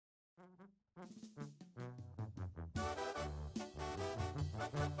Latino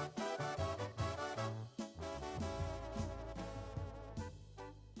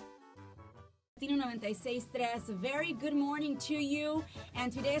 96.3. Very good morning to you.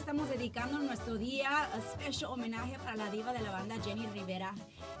 And today estamos dedicando nuestro día a special homenaje para la diva de la banda, Jenni Rivera.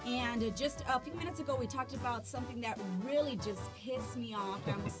 And just a few minutes ago, we talked about something that really just pissed me off.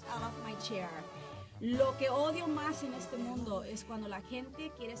 I almost fell off my chair. Lo que odio más en este mundo es cuando la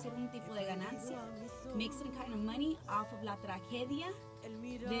gente quiere hacer un tipo de ganancia, make some kind of money off of la tragedia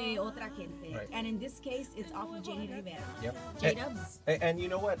de otra gente. Right. And in this case, it's off of Jenni Rivera. Yep. J-Dubs. And you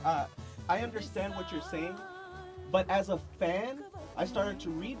know what? I understand what you're saying, but as a fan, I started to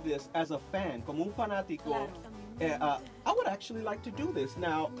read this as a fan, como un fanático. I would actually like to do this.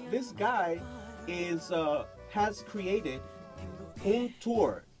 Now, this guy has created un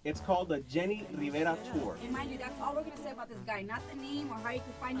tour. It's called the Jenni Rivera Tour. And mind you, that's all we're going to say about this guy, not the name or how you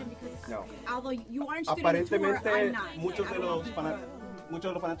can find him, because No. although you are interested in the tour, I'm not. Muchos de los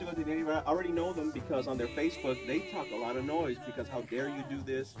fanáticos de Jenni Rivera already know them because on their Facebook they talk a lot of noise because how dare you do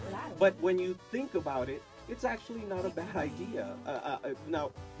this. But when you think about it, it's actually not a bad idea. Now,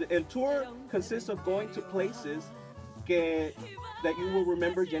 the tour consists of going to places that you will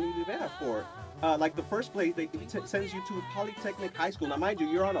remember Jenni Rivera for. Like the first place, they sends you to Polytechnic High School. Now, mind you,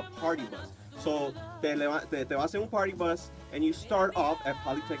 you're on a party bus. So, te vas en un party bus, and you start off at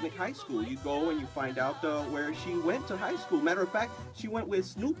Polytechnic High School. You go and you find out where she went to high school. Matter of fact, she went with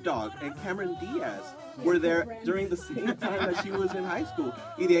Snoop Dogg and Cameron Diaz. Were there during the same time that she was in high school.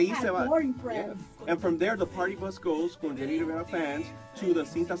 Y de ahí se va. Yeah. And from there, the party bus goes con Jenni Rivera fans to the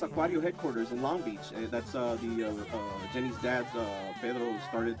Cintas Aquario headquarters in Long Beach. That's Jenni's dad, Pedro,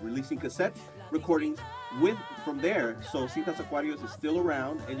 started releasing cassette recordings from there. So Cintas Aquarios is still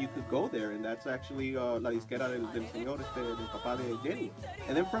around, and you could go there, and that's actually la disquera del señor, del papá de Jenni.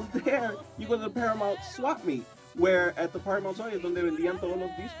 And then from there, you go to the Paramount Swap Meet, where at the Paramount Swap Meet es donde vendían todos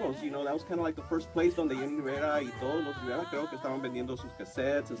los discos. You know, that was kind of like the first place donde Jenni Rivera y todos los Rivera creo que estaban vendiendo sus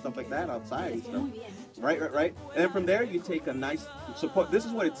cassettes and stuff like that outside and stuff. Right. And then from there, you take a nice support. This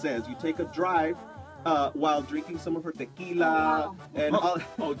is what it says. You take a drive while drinking some of her tequila and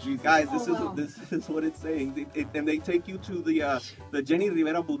oh geez, guys, this is what it's saying. And they take you to the Jenni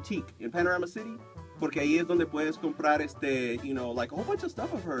Rivera boutique in Panorama City, porque ahí es donde puedes comprar like a whole bunch of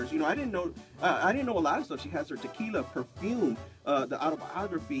stuff of hers. You know, I didn't know a lot of stuff. She has her tequila, perfume, the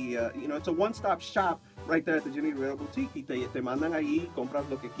autobiography. You know, it's a one-stop shop right there at the Jenni Rivera boutique. Y te mandan ahí, compras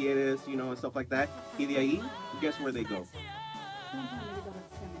lo que quieres, you know, and stuff like that. Y de ahí, guess where they go?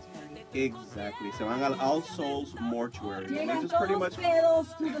 Exactly. Se van al All Souls Mortuary. Llegan Just pretty much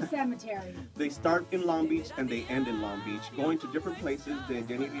pedos to the cemetery. They start in Long Beach and they end in Long Beach, going to different places de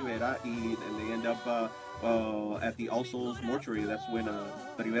Jenni Rivera, and they end up at the All Souls Mortuary. That's when the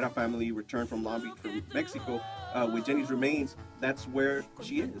Rivera family returned from Long Beach from Mexico with Jenni's remains. That's where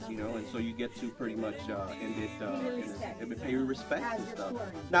she is, you know, and so you get to pretty much end it and pay respect and stuff.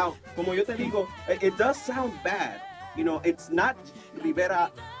 Now, como yo te digo, it does sound bad. You know, it's not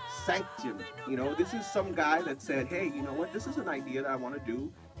Rivera sanctum. You know, this is some guy that said, hey, you know what, this is an idea that I want to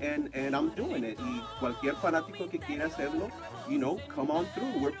do, and I'm doing it. Y cualquier fanático que quiera hacerlo, you know, come on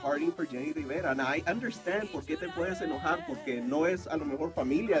through. We're partying for Jenni Rivera. Now, I understand por qué te puedes enojar, porque no es a lo mejor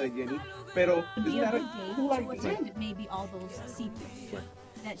familia de Jenni, pero isn't that a cool idea? To attend maybe all those secrets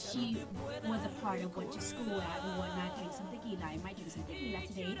that she was a part of, went to school at and whatnot, drink some tequila. I might drink some tequila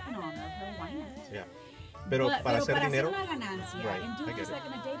today in honor of her. Why not? Yeah. Pero para hacer dinero, una ganancia, right, and do this like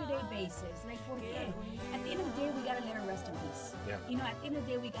on a day-to-day basis. Like, ¿por qué? At the end of the day, we gotta let her rest in peace. Yeah. You know, at the end of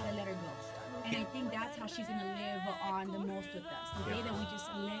the day, we gotta let her go. And I think that's how she's gonna live on the most with us. The day that we just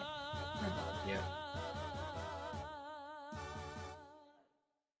let her go. Yeah.